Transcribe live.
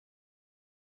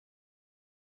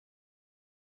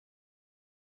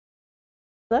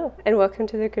Hello and welcome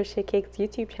to the Crochet Cakes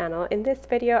YouTube channel. In this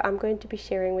video I'm going to be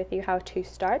sharing with you how to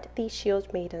start the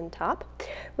shieldmaiden top,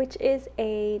 which is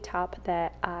a top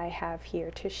that I have here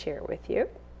to share with you.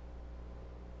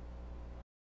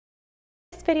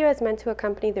 This video is meant to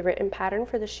accompany the written pattern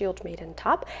for the shieldmaiden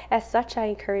top. As such, I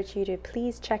encourage you to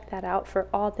please check that out for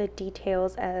all the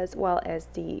details as well as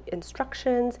the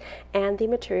instructions and the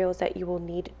materials that you will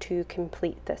need to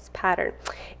complete this pattern.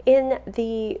 In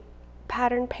the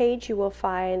pattern page, you will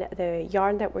find the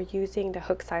yarn that we're using, the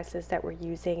hook sizes that we're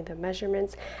using, the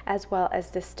measurements, as well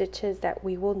as the stitches that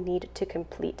we will need to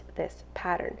complete this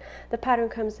pattern. The pattern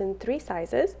comes in 3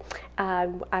 sizes.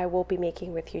 I will be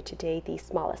making with you today the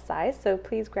smallest size, so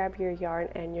please grab your yarn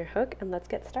and your hook and let's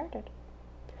get started.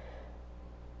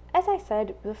 As I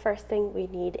said, the first thing we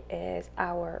need is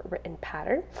our written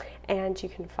pattern, and you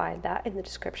can find that in the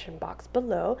description box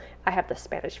below. I have the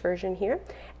Spanish version here,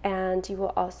 and you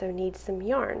will also need some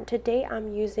yarn. Today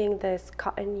I'm using this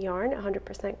cotton yarn,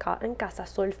 100% cotton, Casa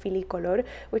Sol Filicolor,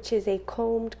 which is a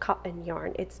combed cotton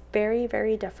yarn. It's very,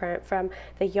 very different from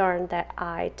the yarn that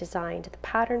I designed the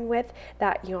pattern with.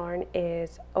 That yarn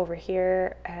is over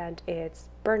here, and it's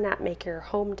Bernat Maker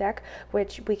Home Deck,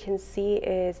 which we can see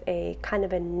is a kind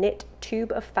of a knit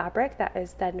tube of fabric that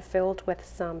is then filled with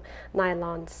some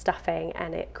nylon stuffing,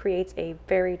 and it creates a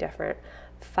very different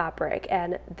fabric.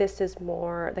 And this is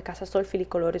more, the Casa Sol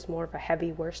Filicolor is more of a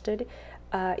heavy worsted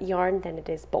yarn than it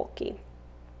is bulky.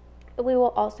 We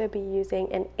will also be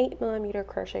using an 8mm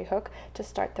crochet hook to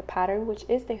start the pattern, which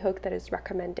is the hook that is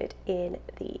recommended in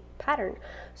the pattern.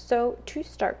 So to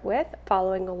start with,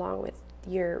 following along with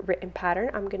your written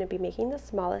pattern, I'm going to be making the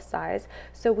smallest size,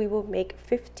 so we will make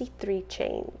 53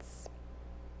 chains.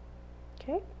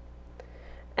 Okay,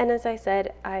 and as I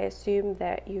said, I assume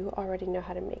that you already know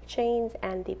how to make chains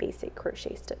and the basic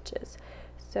crochet stitches.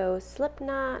 So slip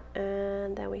knot,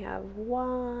 and then we have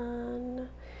 1,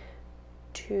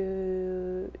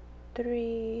 2,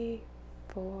 3,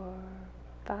 4,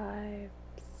 5,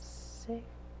 6.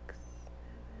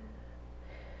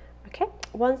 Okay,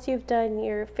 once you've done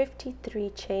your 53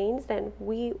 chains, then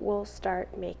we will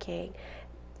start making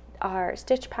our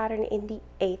stitch pattern in the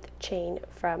 8th chain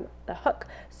from the hook.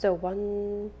 So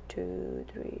 1, 2,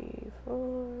 3,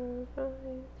 4, 5,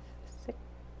 6,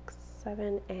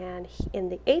 7, and in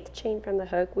the 8th chain from the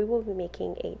hook, we will be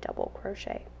making a double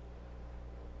crochet.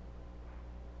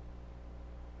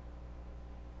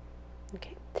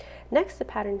 Okay, next the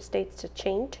pattern states to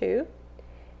chain 2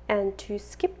 and to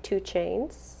skip 2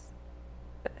 chains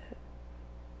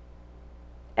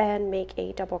and make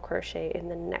a double crochet in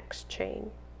the next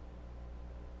chain.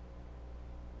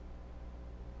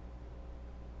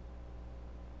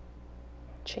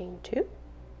 Chain 2,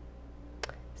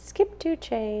 skip 2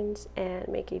 chains and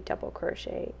make a double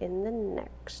crochet in the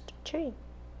next chain.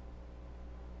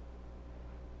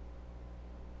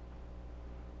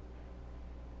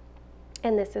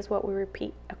 And this is what we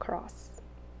repeat across.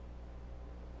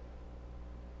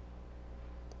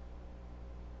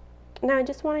 Now I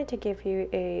just wanted to give you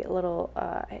a little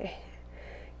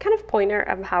kind of pointer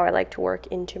of how I like to work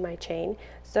into my chain.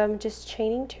 So I'm just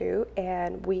chaining 2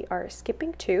 and we are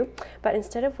skipping 2, but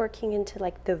instead of working into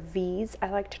like the V's,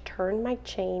 I like to turn my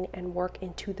chain and work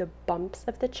into the bumps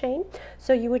of the chain.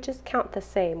 So you would just count the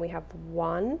same. We have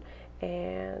 1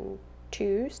 and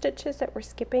 2 stitches that we're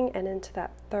skipping, and into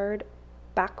that 3rd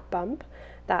back bump,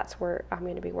 that's where I'm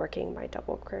going to be working my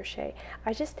double crochet.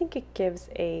 I just think it gives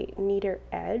a neater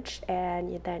edge,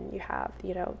 and then you have,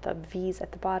 you know, the V's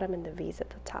at the bottom and the V's at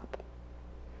the top.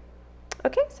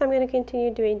 Okay, so I'm going to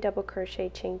continue doing double crochet,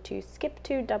 chain 2, skip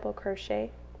 2, double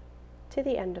crochet to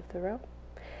the end of the row.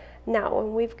 Now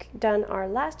when we've done our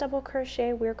last double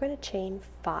crochet, we're going to chain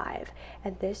 5,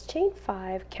 and this chain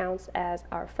 5 counts as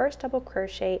our first double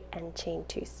crochet and chain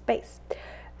 2 space.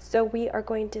 So we are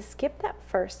going to skip that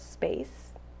first space.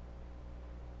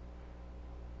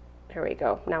 There we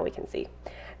go, now we can see.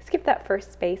 Skip that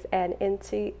first space and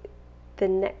into the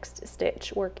next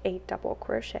stitch, work a double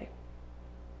crochet.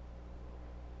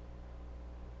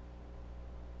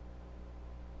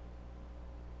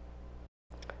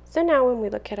 So now when we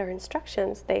look at our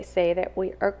instructions, they say that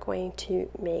we are going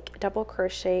to make double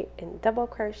crochet in double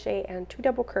crochet and 2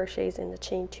 double crochets in the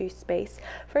chain 2 space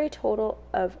for a total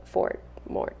of 4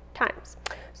 more times.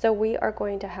 So we are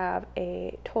going to have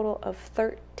a total of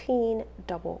 13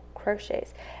 double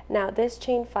crochets. Now this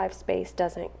chain 5 space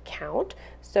doesn't count,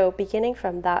 so beginning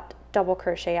from that double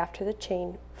crochet after the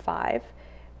chain 5,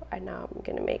 and now I'm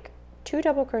going to make 2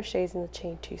 double crochets in the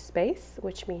chain 2 space,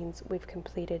 which means we've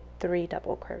completed 3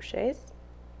 double crochets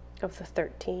of the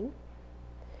 13.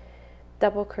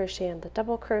 Double crochet in the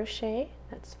double crochet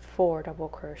That's 4 double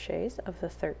crochets of the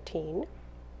 13.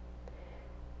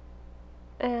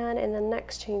 And in the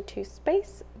next chain 2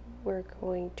 space, we're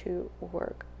going to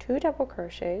work 2 double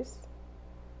crochets,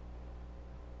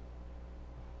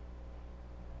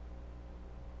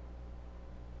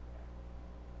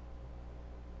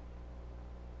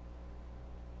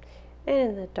 and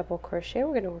in the double crochet,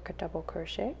 we're going to work a double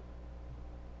crochet,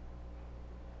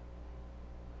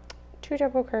 2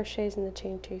 double crochets in the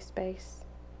chain 2 space,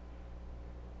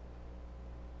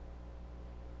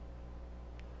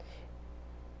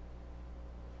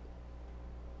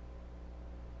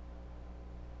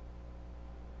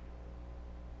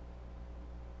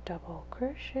 double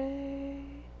crochet,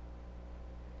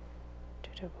 2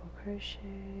 double crochets,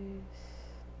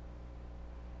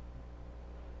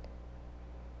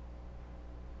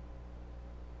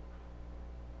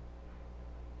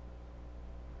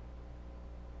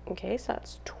 okay, so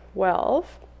that's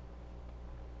 12.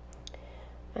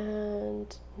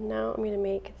 And now I'm going to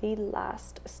make the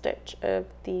last stitch of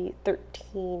the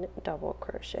 13 double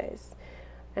crochets.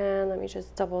 And let me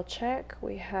just double check.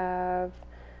 We have,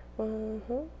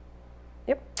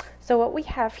 yep. So what we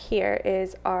have here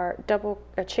is our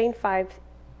chain 5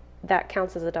 that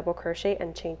counts as a double crochet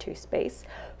and chain 2 space,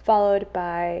 followed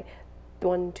by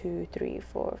 1, 2, 3,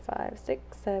 4, 5,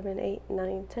 6, 7, 8,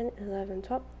 9, 10, 11,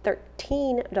 12,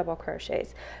 13 double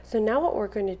crochets. So now what we're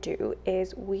going to do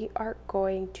is we are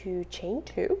going to chain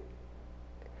 2,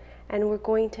 and we're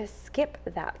going to skip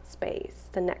that space,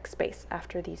 the next space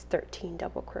after these 13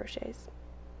 double crochets.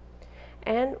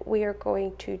 And we are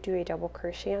going to do a double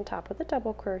crochet on top of the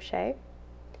double crochet.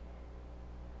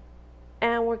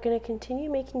 And we're going to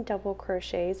continue making double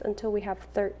crochets until we have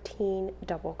 13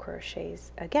 double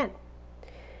crochets again.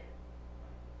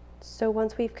 So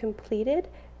once we've completed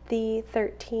the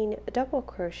 13 double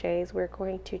crochets, we're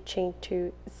going to chain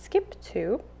 2, skip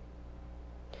 2,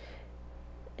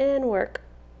 and work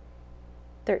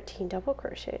 13 double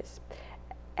crochets.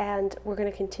 And we're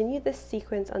going to continue this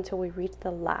sequence until we reach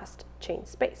the last chain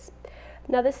space.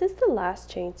 Now this is the last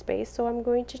chain space, so I'm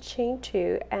going to chain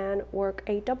 2 and work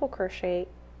a double crochet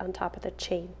on top of the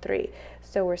chain 3.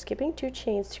 So we're skipping 2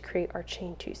 chains to create our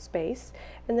chain 2 space,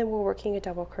 and then we're working a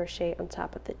double crochet on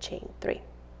top of the chain 3.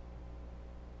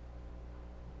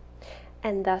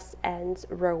 And thus ends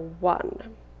row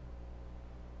 1.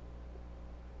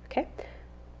 Okay?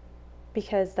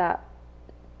 Because that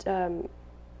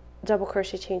double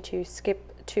crochet, chain 2,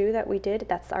 skip 2 that we did,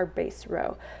 that's our base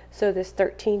row. So this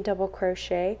 13 double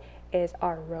crochet is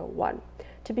our row 1.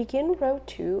 To begin row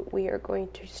 2, we are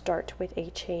going to start with a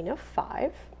chain of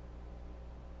 5.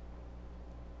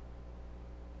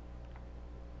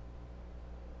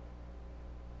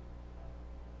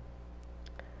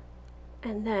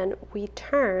 And then we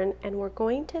turn and we're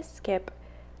going to skip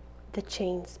the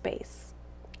chain space.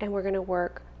 And we're going to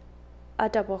work a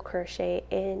double crochet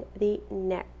in the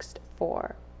next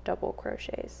 4 double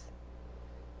crochets.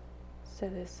 So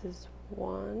this is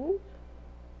 1,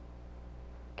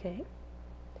 okay,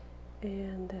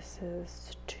 and this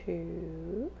is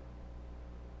 2,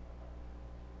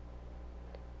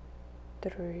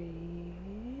 3,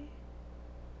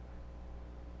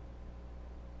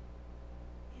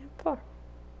 and 4.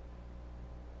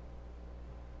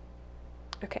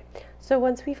 Okay, so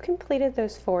once we've completed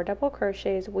those 4 double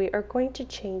crochets, we are going to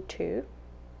chain 2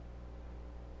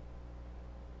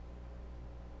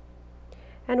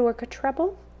 and work a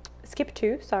treble, skip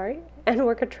 2, sorry, and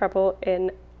work a treble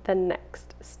in the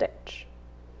next stitch.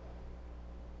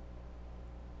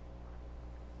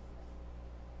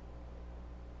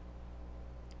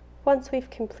 Once we've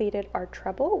completed our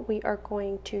treble, we are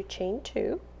going to chain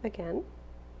 2 again,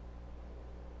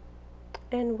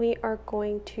 and we are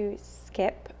going to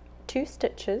skip 2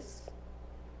 stitches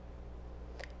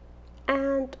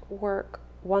and work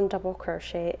 1 double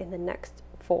crochet in the next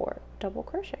 4 double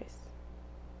crochets.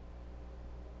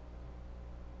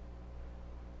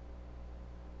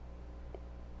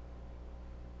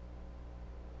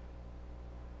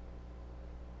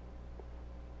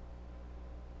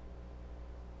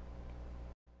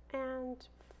 And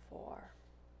 4.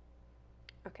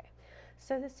 Okay,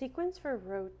 so the sequence for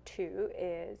row 2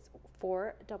 is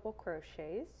 4 double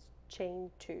crochets, chain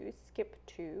 2, skip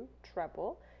 2,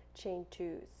 treble, chain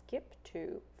 2, skip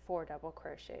 2, 4 double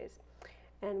crochets.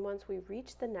 And once we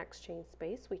reach the next chain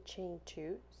space, we chain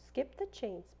 2, skip the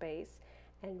chain space,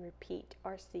 and repeat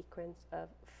our sequence of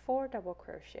 4 double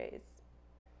crochets.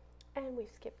 And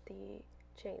we've skipped the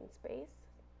chain space.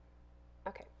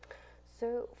 Okay,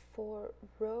 so for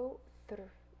row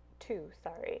 2,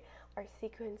 our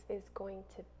sequence is going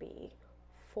to be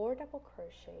 4 double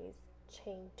crochets,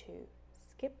 chain 2,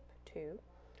 skip 2,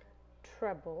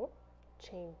 treble,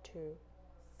 chain 2,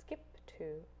 skip 2,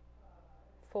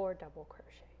 4 double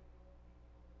crochet.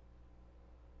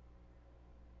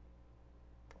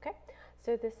 Okay,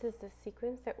 so this is the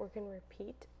sequence that we're going to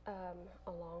repeat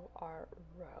along our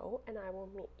row, and I will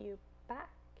meet you back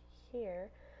here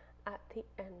at the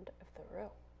end of the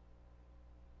row,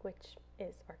 which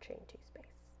is our chain 2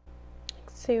 space.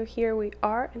 So here we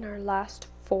are in our last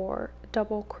 4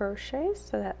 double crochets,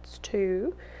 so that's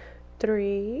 2,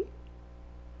 3,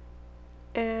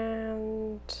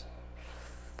 and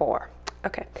 4.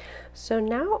 Okay, so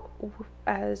now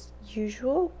as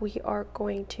usual we are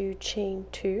going to chain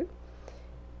 2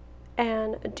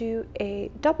 and do a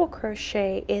double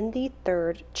crochet in the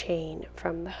 3rd chain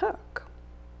from the hook.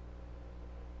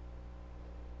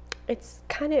 It's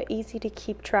kind of easy to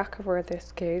keep track of where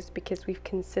this goes because we've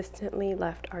consistently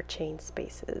left our chain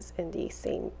spaces in the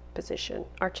same position,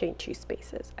 our chain 2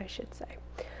 spaces I should say.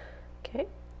 Okay,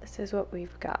 this is what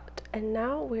we've got, and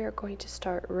now we are going to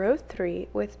start row 3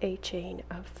 with a chain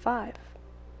of 5.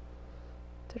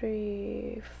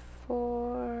 3,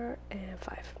 4, and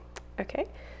 5. Okay,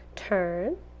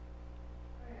 turn,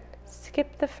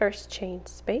 skip the first chain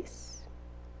space,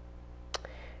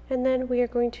 and then we are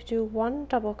going to do 1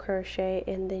 double crochet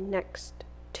in the next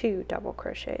 2 double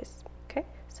crochets. Okay,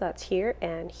 so that's here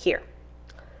and here.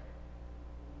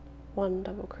 1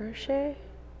 double crochet,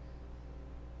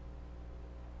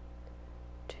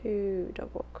 2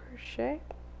 double crochet,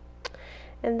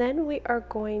 and then we are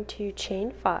going to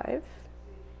chain 5.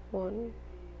 1,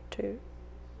 2,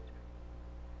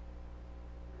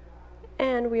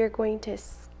 and we are going to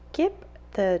skip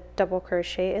the double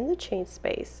crochet in the chain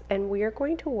space, and we are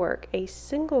going to work a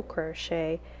single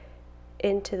crochet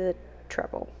into the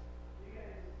treble.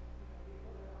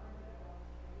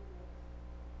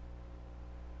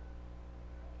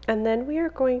 And then we are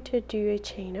going to do a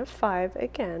chain of 5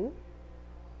 again,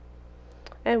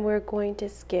 and we're going to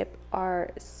skip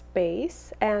our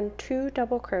space and 2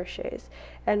 double crochets,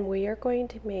 and we are going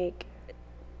to make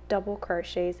double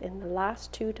crochets in the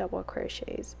last 2 double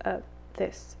crochets of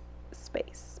this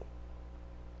space.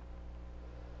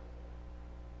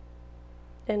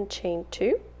 And chain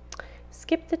 2,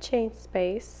 skip the chain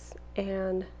space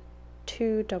and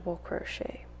 2 double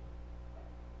crochet,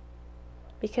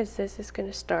 because this is going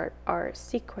to start our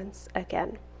sequence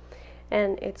again,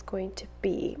 and it's going to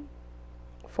be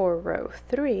for row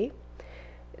 3,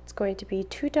 it's going to be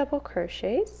 2 double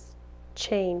crochets,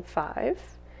 chain 5,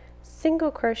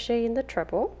 single crochet in the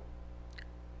treble,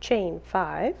 chain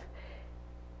 5,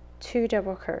 2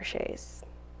 double crochets.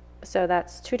 So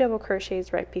that's 2 double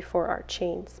crochets right before our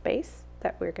chain space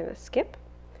that we're going to skip,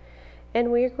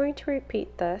 and we're going to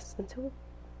repeat this until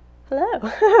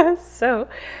hello. So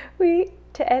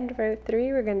to end row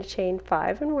 3 we're going to chain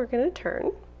 5 and we're going to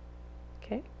turn.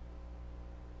 Okay,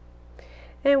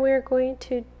 and we're going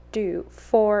to do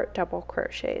 4 double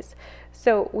crochets.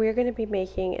 So we're going to be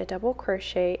making a double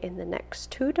crochet in the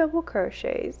next 2 double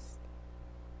crochets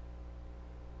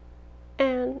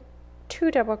and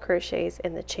 2 double crochets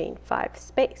in the chain 5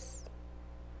 space.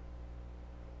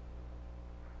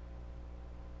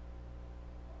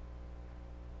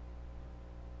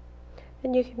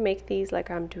 And you can make these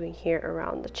like I'm doing here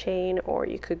around the chain, or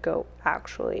you could go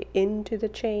actually into the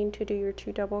chain to do your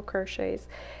 2 double crochets.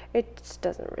 It just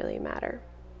doesn't really matter.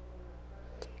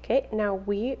 Okay, now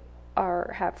we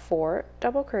have 4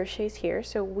 double crochets here,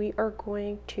 so we are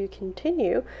going to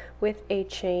continue with a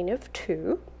chain of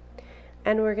 2,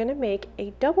 and we're going to make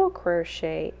a double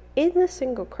crochet in the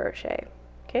single crochet.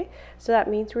 Okay, so that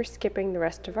means we're skipping the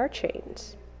rest of our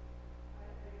chains.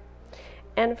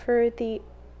 And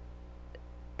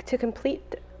to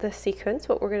complete the sequence,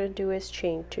 what we're going to do is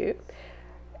chain 2,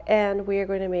 and we are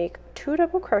going to make 2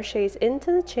 double crochets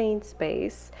into the chain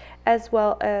space, as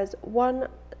well as 1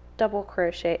 double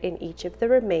crochet in each of the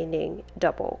remaining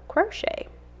double crochet.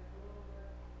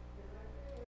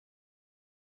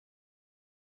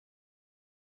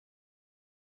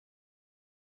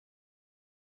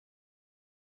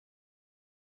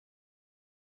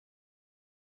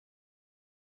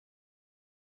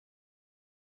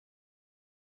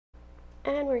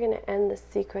 And we're going to end the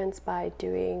sequence by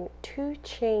doing 2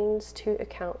 chains to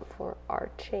account for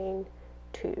our chain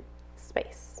 2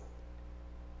 space.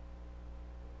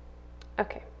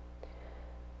 Okay,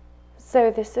 so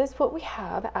this is what we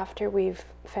have after we've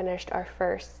finished our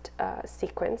first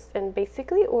sequence, and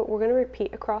basically what we're going to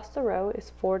repeat across the row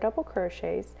is 4 double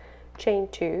crochets, chain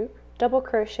 2, double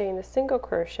crochet in a single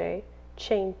crochet,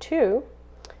 chain 2,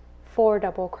 4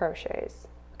 double crochets.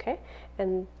 Okay,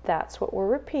 and that's what we're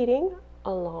repeating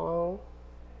along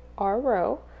our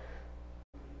row.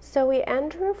 So we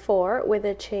end row 4 with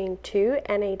a chain 2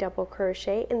 and a double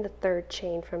crochet in the third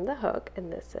chain from the hook,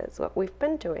 and this is what we've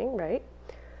been doing, right?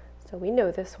 So we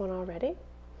know this one already.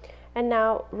 And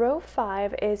now row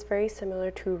 5 is very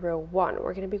similar to row 1.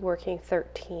 We're going to be working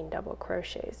 13 double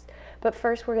crochets. But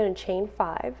first we're going to chain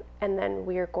 5 and then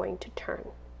we are going to turn.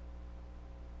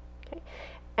 Okay.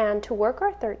 And to work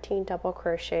our 13 double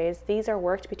crochets, these are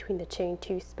worked between the chain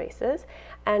 2 spaces,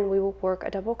 and we will work a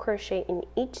double crochet in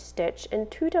each stitch and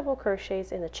 2 double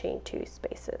crochets in the chain 2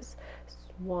 spaces.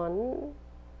 1,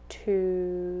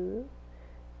 2,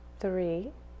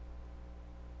 3,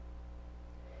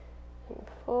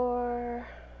 4.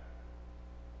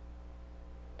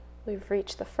 We've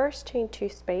reached the first chain 2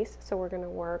 space, so we're going to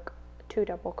work 2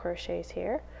 double crochets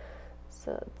here.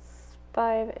 So it's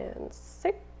 5 and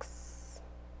 6,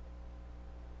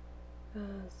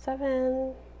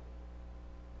 7,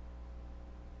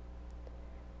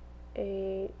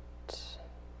 8,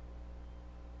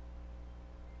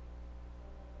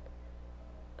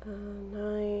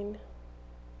 9,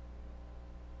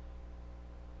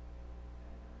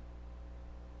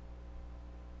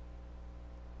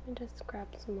 and just grab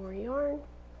some more yarn.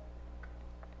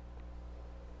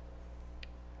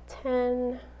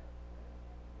 10,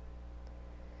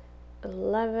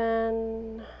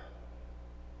 11,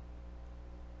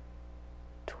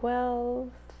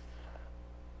 12,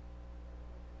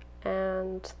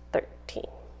 and 13.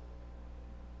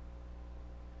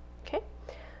 Okay,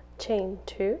 chain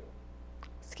 2,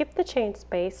 skip the chain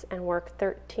space and work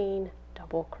 13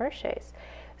 double crochets.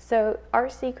 So our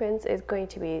sequence is going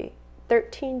to be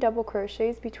 13 double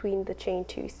crochets between the chain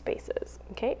 2 spaces.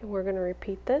 Okay, and we're going to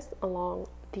repeat this along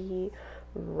the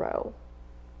row.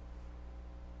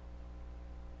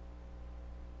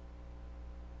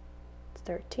 It's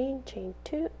 13, chain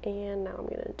 2, and now I'm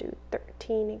going to do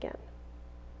 13 again.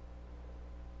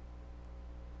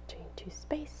 Chain 2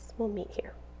 space, we'll meet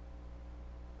here.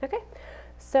 Okay,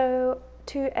 so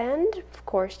to end, of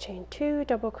course, chain 2,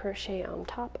 double crochet on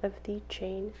top of the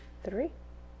chain 3,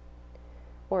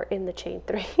 or in the chain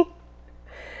 3.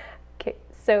 Okay,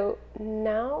 so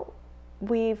now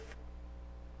we've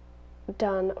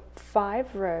done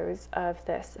 5 rows of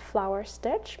this flower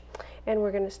stitch, and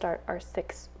we're going to start our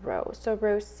 6th row. So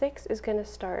row 6 is going to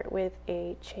start with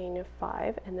a chain of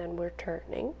 5, and then we're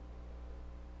turning.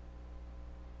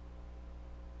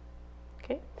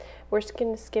 Okay, we're just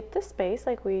going to skip the space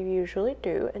like we usually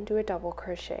do and do a double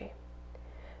crochet.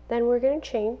 Then we're going to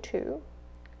chain 2,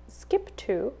 skip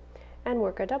 2, and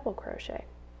work a double crochet.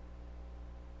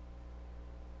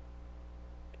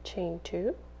 Chain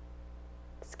 2,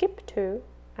 skip 2,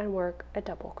 and work a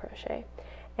double crochet.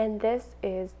 And this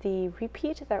is the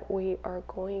repeat that we are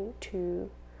going to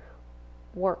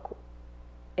work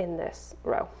in this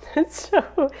row.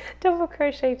 So double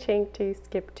crochet, chain 2,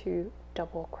 skip 2,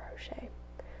 double crochet.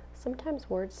 Sometimes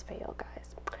words fail,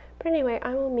 guys. But anyway,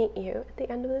 I will meet you at the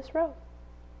end of this row.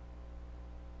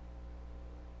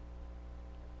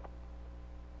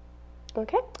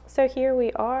 Okay, so here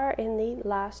we are in the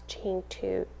last chain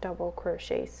 2 double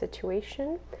crochet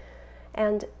situation,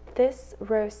 and this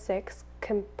row 6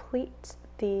 completes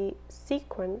the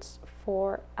sequence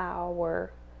for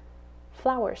our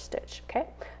flower stitch. Okay,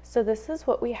 so this is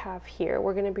what we have here.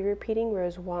 We're going to be repeating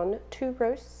rows 1 to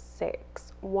row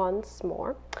 6 once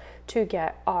more to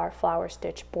get our flower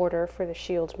stitch border for the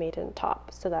shieldmaiden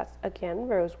top. So that's again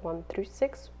rows 1 through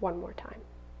 6 one more time.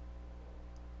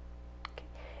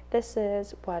 This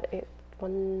is what it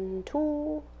 1,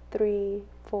 2, 3,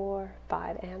 4,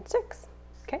 5, and 6.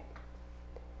 Okay.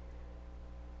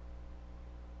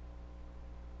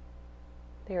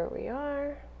 There we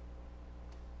are.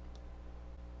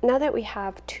 Now that we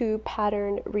have 2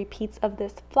 pattern repeats of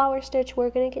this flower stitch, we're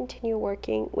going to continue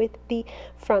working with the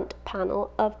front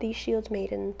panel of the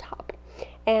shieldmaiden top.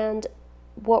 And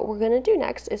what we're going to do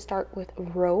next is start with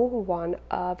row 1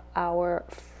 of our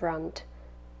front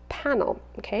panel.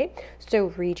 Okay, so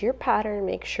read your pattern,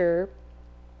 make sure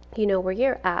you know where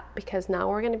you're at, because now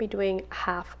we're going to be doing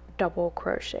half double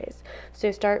crochets.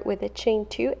 So start with a chain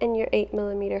 2 and your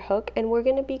 8mm hook, and we're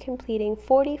going to be completing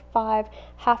 45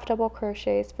 half double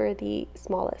crochets for the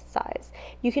smallest size.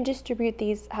 You can distribute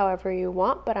these however you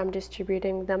want, but I'm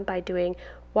distributing them by doing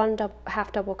 1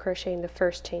 half double crochet in the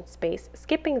first chain space,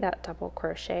 skipping that double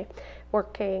crochet,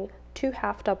 working 2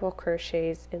 half double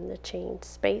crochets in the chain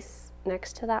space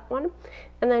next to that one,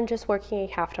 and then just working a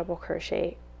half double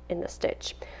crochet in the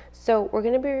stitch. So we're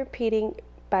going to be repeating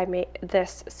by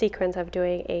this sequence of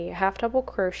doing a half double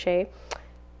crochet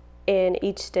in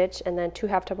each stitch and then 2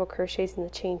 half double crochets in the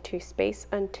chain 2 space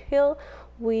until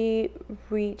we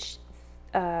reach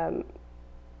the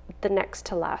next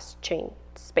to last chain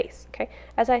space. Okay,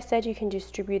 as I said, you can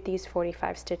distribute these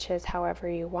 45 stitches however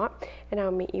you want, and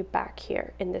I'll meet you back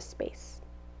here in this space.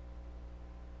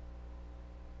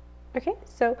 Okay,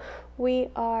 so we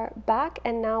are back,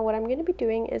 and now what I'm going to be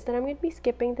doing is that I'm going to be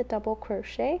skipping the double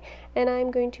crochet, and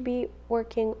I'm going to be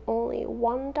working only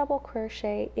one double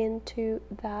crochet into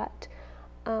that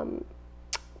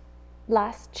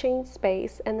last chain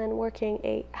space, and then working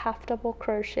a half double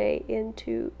crochet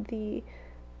into the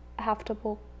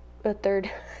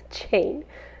third chain.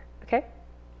 Okay,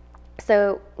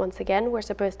 so once again, we're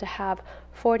supposed to have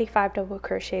 45 double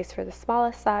crochets for the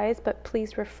smallest size, but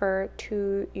please refer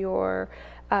to your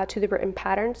to the written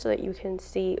pattern so that you can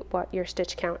see what your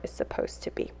stitch count is supposed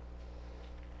to be.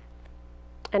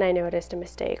 And I noticed a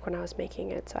mistake when I was making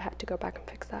it, so I had to go back and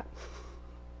fix that.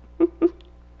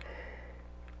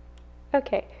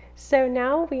 Okay, so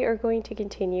now we are going to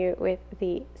continue with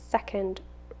the second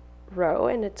row,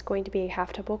 and it's going to be a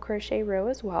half double crochet row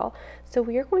as well. So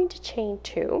we are going to chain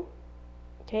 2.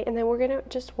 Okay, and then we're going to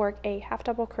just work a half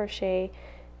double crochet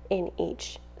in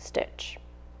each stitch,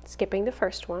 skipping the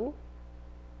first one,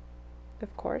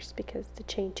 of course, because the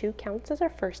chain 2 counts as our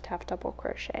first half double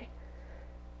crochet,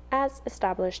 as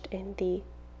established in the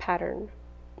pattern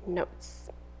notes.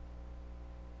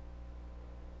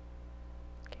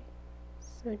 Okay,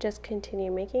 so just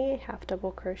continue making a half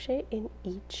double crochet in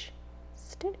each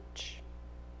stitch.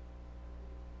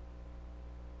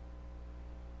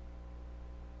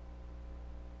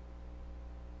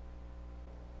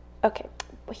 Okay,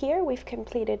 here we've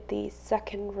completed the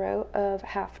second row of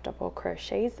half double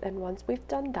crochets, and once we've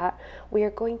done that, we are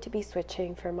going to be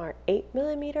switching from our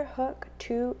 8mm hook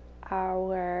to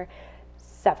our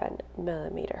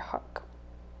 7mm hook.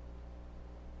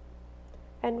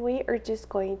 And we are just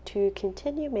going to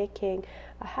continue making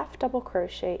a half double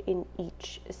crochet in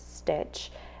each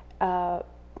stitch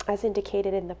as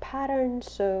indicated in the pattern.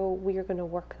 So we are going to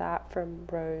work that from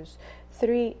rows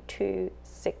 3 to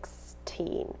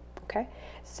 16. Okay,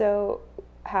 so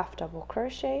half double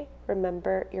crochet.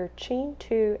 Remember, your chain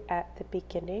 2 at the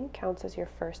beginning counts as your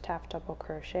first half double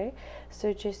crochet,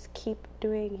 so just keep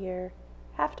doing your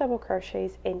half double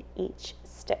crochets in each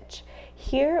stitch.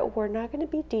 Here we're not going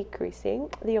to be decreasing.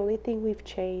 The only thing we've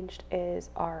changed is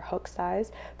our hook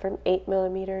size from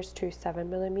 8mm to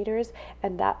 7mm,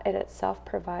 and that in itself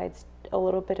provides a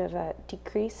little bit of a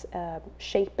decrease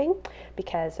shaping,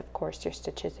 because of course your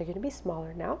stitches are going to be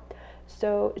smaller now.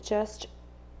 So just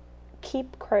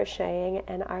keep crocheting,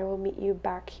 and I will meet you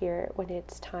back here when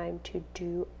it's time to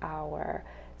do our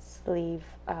sleeve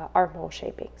armhole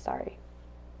shaping. Sorry.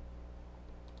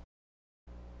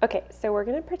 Okay, so we're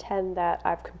going to pretend that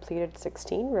I've completed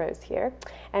 16 rows here,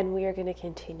 and we are going to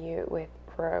continue with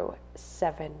row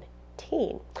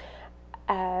 17.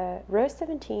 Row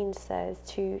 17 says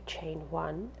to chain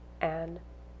 1 and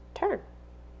turn.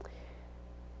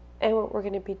 And what we're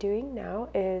going to be doing now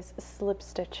is slip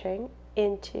stitching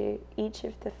into each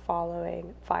of the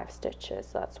following 5 stitches.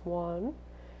 So that's 1,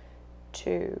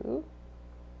 2,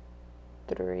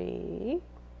 3,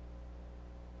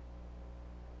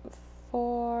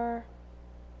 4,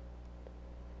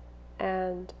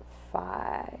 and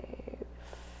 5.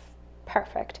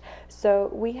 Perfect.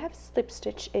 So we have slip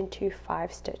stitched into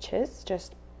 5 stitches,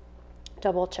 just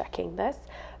double checking this,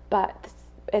 but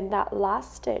in that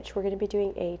last stitch we're going to be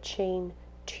doing a chain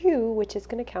 2, which is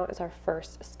going to count as our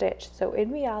first stitch. So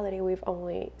in reality we've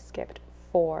only skipped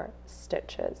 4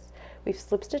 stitches. We've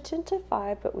slip stitched into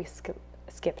 5, but we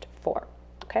skipped 4.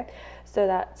 Okay, so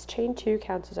that's chain 2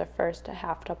 counts as our first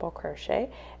half double crochet.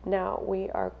 Now we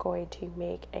are going to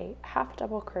make a half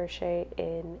double crochet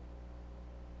in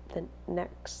the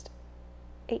next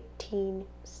 18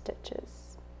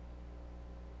 stitches.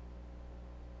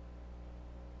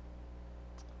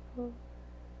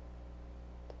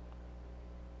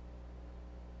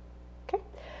 Okay,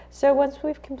 so once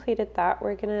we've completed that,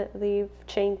 we're going to leave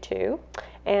chain 2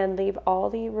 and leave all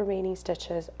the remaining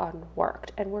stitches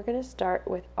unworked, and we're going to start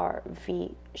with our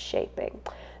V shaping.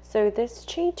 So this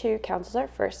chain 2 counts as our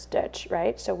first stitch,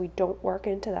 right? So we don't work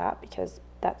into that because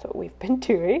that's what we've been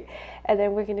doing, and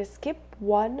then we're going to skip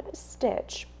 1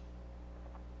 stitch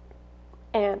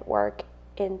and work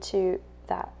into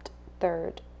that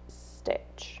 3rd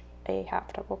stitch, a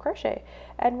half double crochet,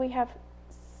 and we have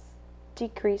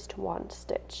decreased 1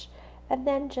 stitch, and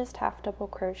then just half double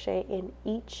crochet in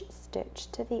each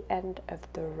stitch to the end of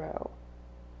the row.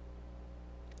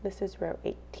 This is row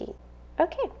 18.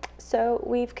 Okay, so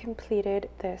we've completed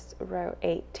this row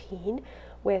 18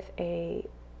 with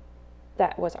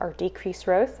that was our decrease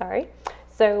row, sorry.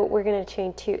 So we're going to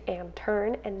chain 2 and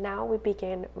turn, and now we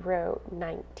begin row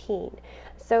 19.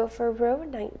 So for row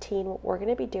 19, what we're going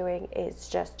to be doing is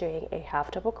just doing a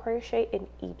half double crochet in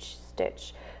each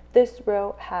stitch. This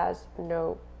row has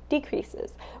no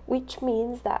decreases, which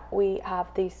means that we have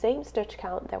the same stitch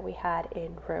count that we had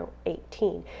in row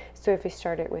 18. So if we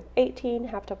started with 18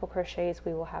 half double crochets,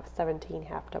 we will have 17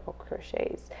 half double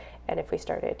crochets. And if we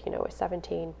started, with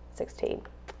 17, 16.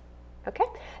 Okay,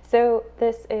 so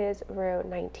this is row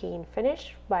 19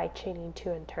 finished by chaining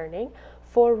 2 and turning.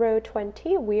 For row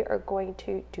 20, we are going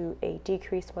to do a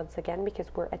decrease once again because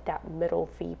we're at that middle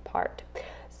V part.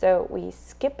 So we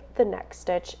skip the next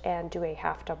stitch and do a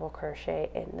half double crochet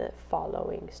in the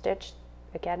following stitch.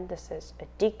 Again, this is a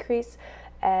decrease,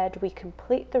 and we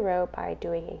complete the row by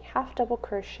doing a half double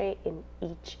crochet in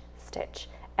each stitch.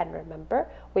 And remember,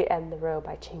 we end the row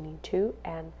by chaining 2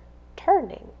 and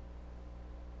turning.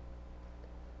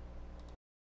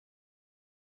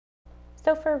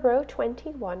 So for row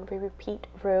 21, we repeat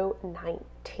row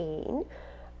 19.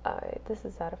 This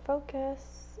is out of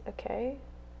focus. Okay.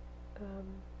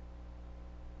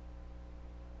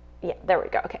 Yeah, there we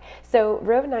go. Okay, so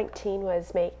row 19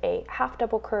 was make a half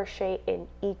double crochet in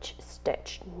each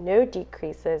stitch, no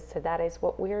decreases. So that is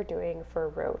what we are doing for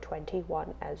row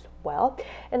 21 as well.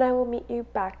 And I will meet you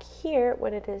back here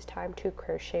when it is time to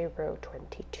crochet row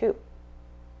 22.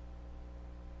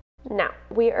 Now,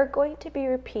 we are going to be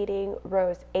repeating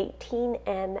rows 18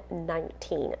 and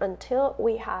 19 until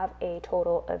we have a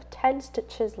total of 10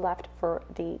 stitches left for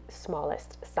the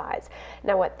smallest size.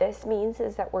 Now, what this means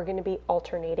is that we're going to be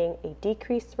alternating a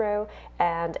decrease row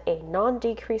and a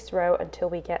non-decrease row until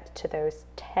we get to those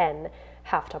 10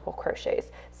 half double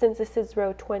crochets. Since this is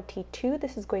row 22,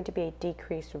 this is going to be a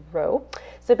decrease row.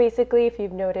 So basically, if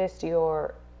you've noticed,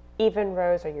 your even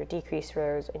rows are your decrease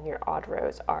rows and your odd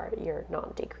rows are your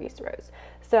non-decrease rows.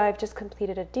 So I've just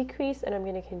completed a decrease, and I'm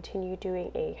going to continue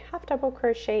doing a half double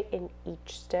crochet in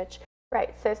each stitch.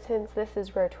 Right, so since this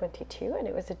is row 22 and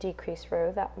it was a decrease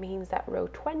row, that means that row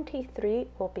 23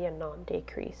 will be a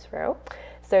non-decrease row.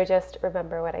 So just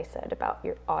remember what I said about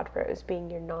your odd rows being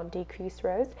your non-decrease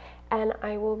rows, and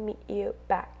I will meet you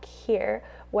back here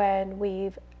when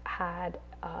we've had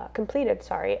completed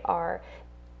our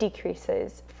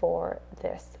decreases for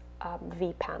this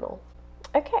V panel.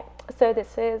 Okay, so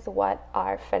this is what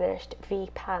our finished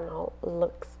V panel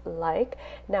looks like.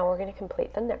 Now we're going to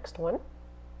complete the next one.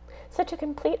 So to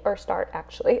complete or start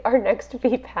actually our next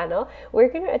V panel, we're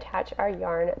going to attach our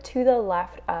yarn to the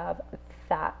left of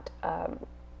that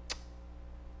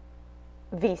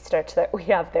V stitch that we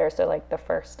have there. So like the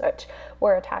first stitch,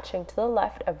 we're attaching to the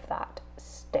left of that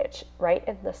stitch right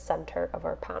in the center of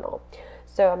our panel.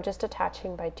 So I'm just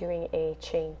attaching by doing a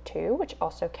chain 2, which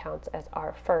also counts as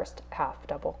our first half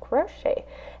double crochet.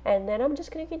 And then I'm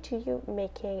just going to continue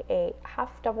making a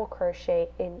half double crochet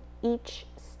in each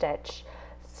stitch,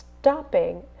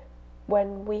 stopping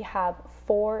when we have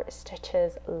 4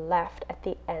 stitches left at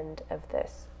the end of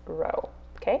this row,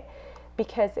 okay?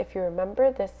 Because if you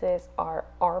remember, this is our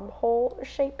armhole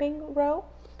shaping row,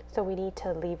 so we need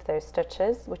to leave those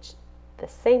stitches, which the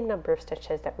same number of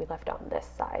stitches that we left on this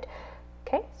side.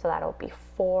 Okay, so that'll be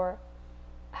 4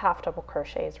 half double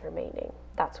crochets remaining.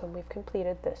 That's when we've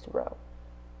completed this row.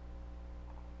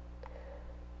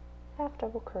 Half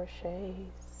double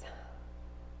crochets.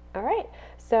 All right,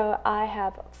 so I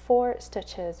have 4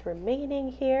 stitches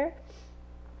remaining here.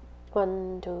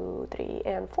 1, 2, 3,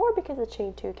 and 4 because the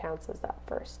chain 2 counts as that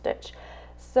first stitch.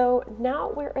 So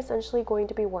now we're essentially going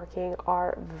to be working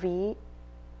our V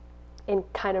in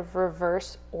kind of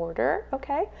reverse order,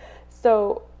 okay?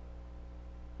 So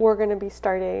we're going to be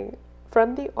starting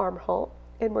from the armhole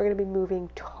and we're going to be moving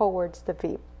towards the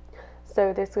V.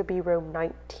 So this would be row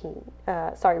 18.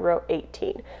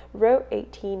 Row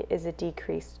 18 is a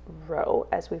decreased row,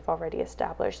 as we've already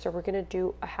established. So we're going to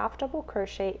do a half double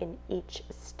crochet in each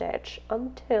stitch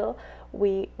until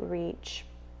we reach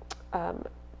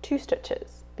 2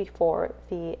 stitches before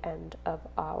the end of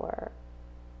our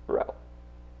row.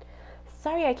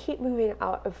 Sorry, I keep moving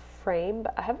out of frame,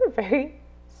 but I have a very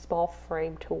small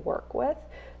frame to work with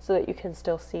so that you can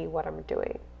still see what I'm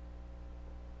doing.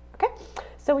 Okay,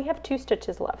 so we have 2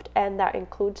 stitches left, and that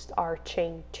includes our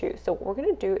chain 2. So what we're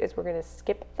going to do is we're going to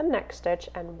skip the next stitch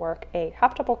and work a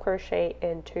half double crochet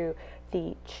into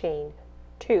the chain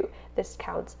 2. This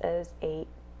counts as a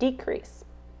decrease.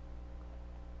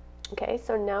 Okay,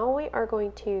 so now we are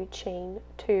going to chain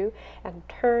 2 and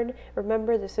turn.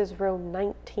 Remember, this is row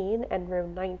 19, and row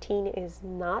 19 is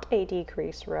not a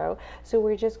decrease row, so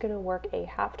we're just going to work a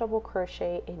half double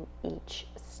crochet in each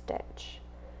stitch.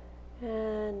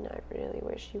 And I really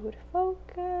wish you would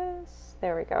focus.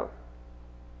 There we go.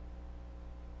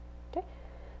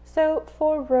 So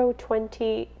for row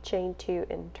 20, chain 2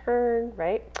 and turn,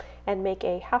 right? And make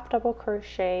a half double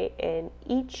crochet in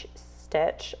each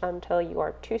stitch until you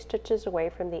are 2 stitches away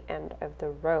from the end of the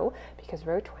row, because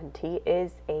row 20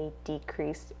 is a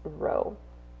decreased row.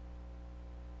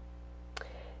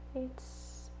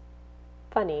 It's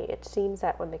funny, it seems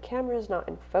that when the camera is not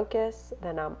in focus,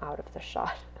 then I'm out of the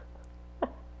shot.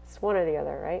 It's one or the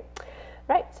other, right?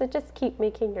 Right, so just keep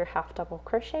making your half double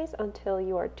crochets until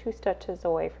you are 2 stitches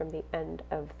away from the end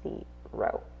of the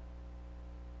row.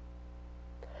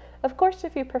 Of course,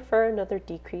 if you prefer another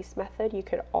decrease method, you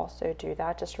could also do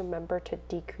that. Just remember to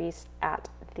decrease at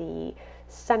the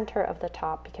center of the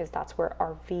top, because that's where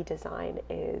our V design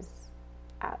is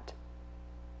at.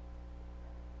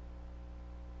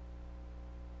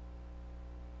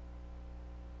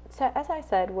 So as I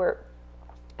said, we're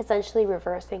essentially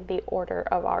reversing the order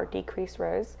of our decrease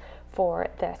rows for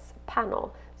this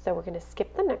panel. So we're going to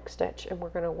skip the next stitch and we're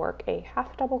going to work a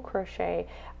half double crochet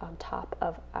on top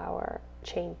of our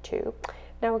chain 2.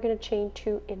 Now we're going to chain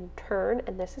 2 in turn,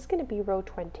 and this is going to be row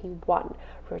 21.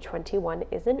 Row 21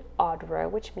 is an odd row,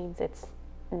 which means it's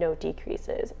no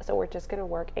decreases. So we're just going to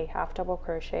work a half double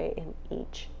crochet in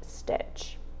each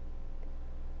stitch.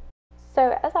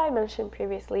 So as I mentioned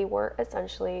previously, we're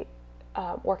essentially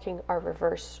working our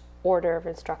reverse order of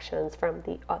instructions from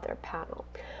the other panel,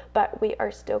 but we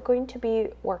are still going to be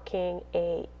working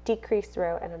a decreased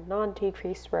row and a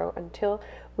non-decreased row until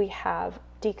we have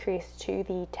decreased to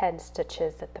the 10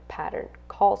 stitches that the pattern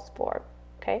calls for.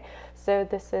 Okay, so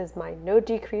this is my no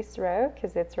decrease row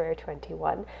because it's row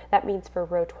 21. That means for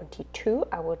row 22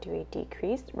 I will do a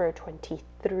decrease, row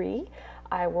 23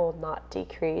 I will not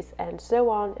decrease, and so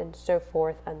on and so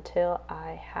forth until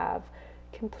I have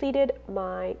completed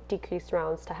my decrease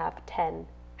rounds to have 10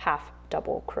 half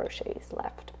double crochets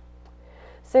left.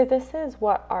 So this is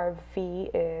what our V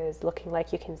is looking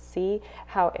like. You can see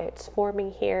how it's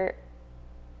forming here,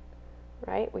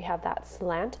 right? We have that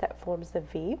slant that forms the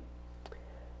V.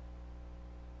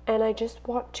 And I just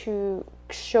want to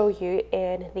show you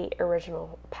in the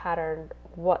original pattern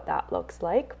what that looks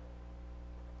like,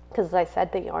 because as I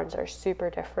said, the yarns are super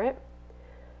different,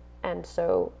 and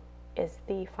so is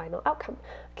the final outcome.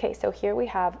 Okay, so here we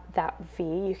have that V.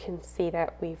 You can see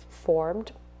that we've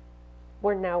formed.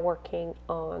 We're now working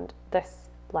on this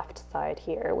left side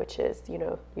here, which is, you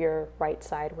know, your right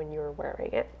side when you're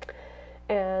wearing it.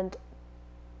 And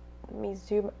let me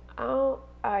zoom out.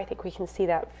 I think we can see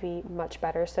that V much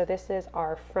better. So this is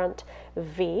our front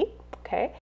V,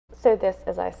 okay? So this,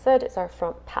 as I said, is our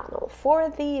front panel. For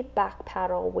the back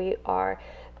panel, we are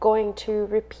going to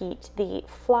repeat the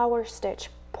flower stitch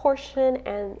portion,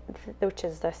 and which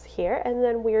is this here, and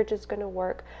then we're just going to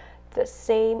work the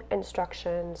same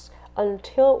instructions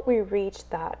until we reach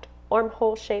that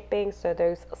armhole shaping. So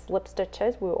those slip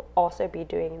stitches, we will also be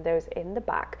doing those in the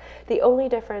back. The only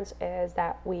difference is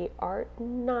that we are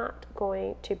not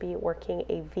going to be working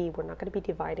a V. We're not going to be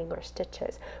dividing our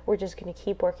stitches. We're just going to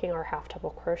keep working our half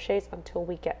double crochets until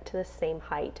we get to the same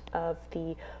height of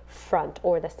the front,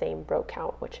 or the same row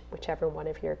count, whichever one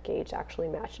of your gauge actually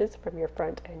matches from your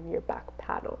front and your back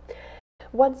panel.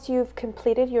 Once you've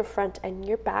completed your front and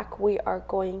your back, we are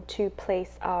going to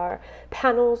place our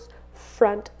panels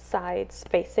front sides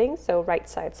facing, so right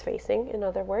sides facing, in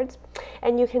other words,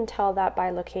 and you can tell that by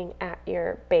looking at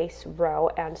your base row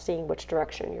and seeing which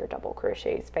direction your double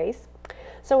crochets face.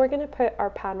 So we're going to put our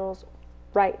panels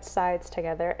right sides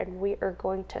together, and we are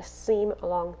going to seam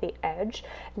along the edge.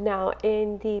 Now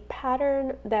in the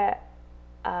pattern that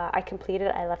I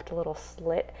completed, I left a little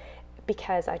slit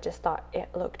because I just thought it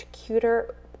looked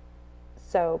cuter.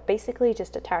 So basically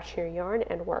just attach your yarn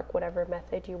and work whatever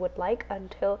method you would like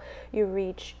until you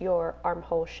reach your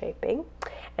armhole shaping.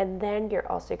 And then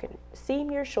you're also going to seam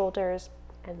your shoulders,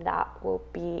 and that will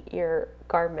be your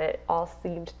garment all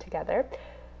seamed together.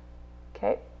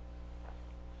 Okay.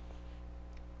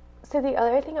 So the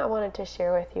other thing I wanted to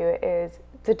share with you is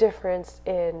the difference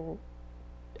in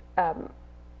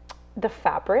the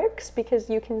fabrics, because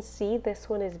you can see this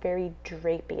one is very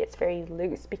drapey, it's very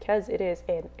loose because it is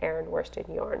an Aran worsted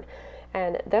yarn,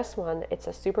 and this one, it's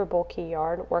a super bulky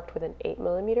yarn worked with an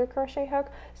 8mm crochet hook,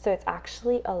 so it's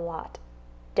actually a lot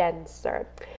denser.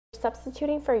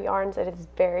 Substituting for yarns, it is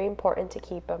very important to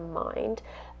keep in mind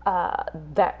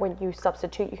that when you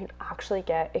substitute, you can actually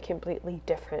get a completely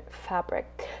different fabric.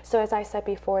 So as I said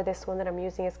before, this one that I'm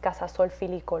using is Casa Sol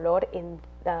Filicolor in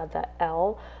the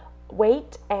L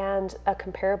weight, and a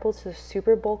comparable to the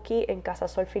super bulky in Casa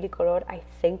Sol Filicolor I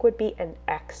think would be an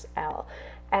XL,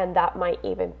 and that might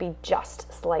even be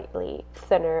just slightly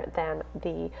thinner than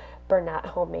the Bernat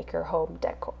Homemaker Home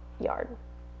Deco yarn.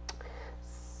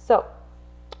 So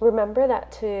Remember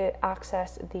that to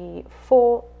access the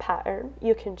full pattern,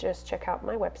 you can just check out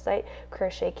my website,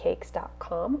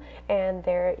 crochetcakes.com, and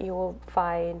there you will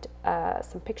find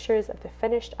some pictures of the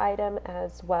finished item,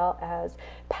 as well as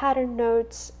pattern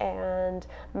notes and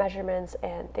measurements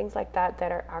and things like that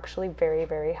that are actually very,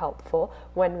 very helpful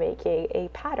when making a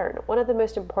pattern. One of the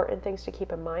most important things to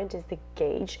keep in mind is the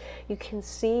gauge. You can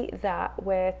see that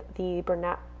with the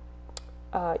Bernat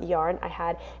yarn, I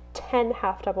had 10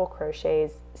 half double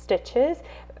crochets stitches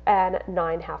and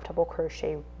 9 half double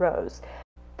crochet rows.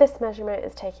 This measurement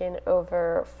is taken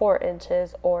over 4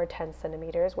 inches or 10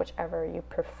 centimeters, whichever you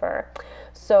prefer.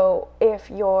 So if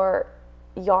your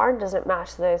yarn doesn't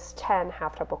match those 10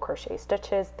 half double crochet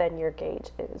stitches, then your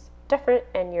gauge is different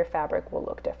and your fabric will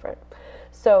look different.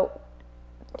 So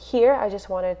here I just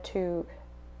wanted to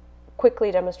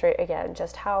quickly demonstrate again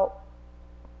just how,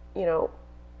 you know,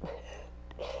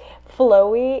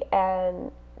 flowy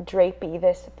and drapey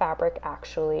this fabric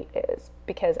actually is,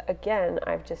 because again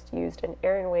I've just used an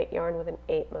Aran weight yarn with an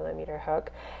 8mm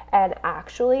hook, and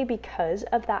actually because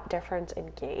of that difference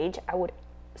in gauge I would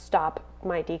stop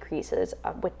my decreases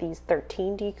with these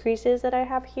 13 decreases that I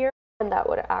have here, and that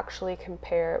would actually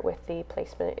compare with the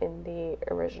placement in the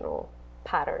original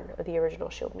pattern, or the original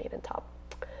shieldmaiden top.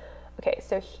 Okay,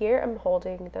 so here I'm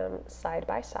holding them side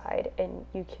by side and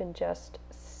you can just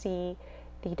see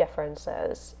the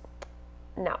differences.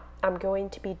 Now I'm going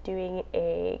to be doing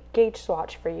a gauge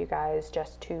swatch for you guys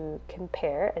just to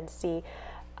compare and see,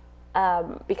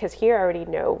 because here I already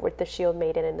know with the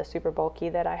shieldmaiden and the super bulky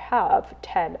that I have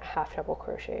 10 half double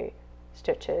crochet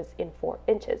stitches in 4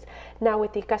 inches. Now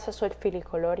with the Casa Sol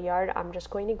Filicolor yarn, I'm just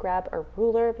going to grab a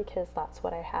ruler because that's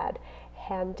what I had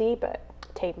handy, but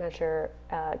tape measure,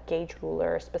 gauge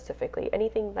ruler specifically,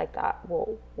 anything like that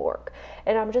will work.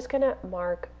 And I'm just gonna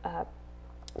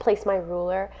place my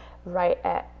ruler right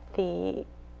at the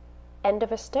end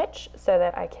of a stitch so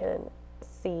that I can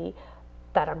see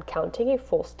that I'm counting a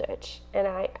full stitch. And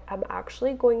I'm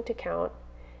actually going to count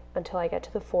until I get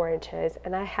to the 4 inches,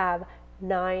 and I have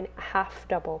 9 half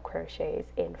double crochets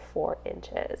in 4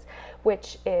 inches,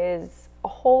 which is a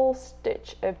whole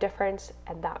stitch of difference,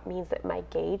 and that means that my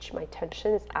gauge, my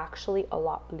tension, is actually a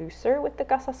lot looser with the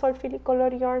Casa Sol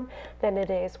Filicolor yarn than it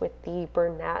is with the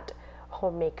Bernat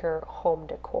Homemaker Home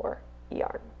Decor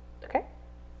yarn. Okay,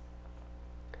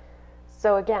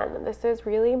 so again, this is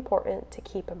really important to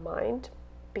keep in mind,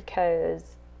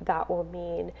 because that will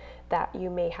mean that you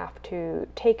may have to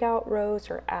take out rows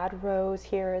or add rows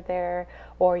here or there,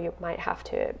 or you might have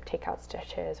to take out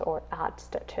stitches or add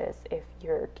stitches if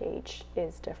your gauge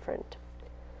is different.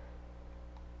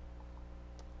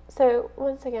 So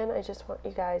once again, I just want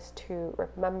you guys to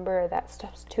remember that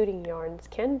substituting yarns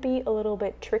can be a little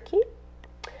bit tricky,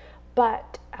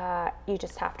 but you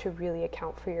just have to really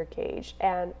account for your gauge.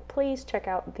 And please check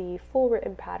out the full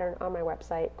written pattern on my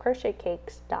website,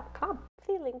 crochetcakes.com.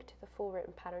 The link to the full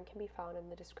written pattern can be found in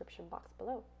the description box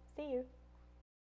below. See you!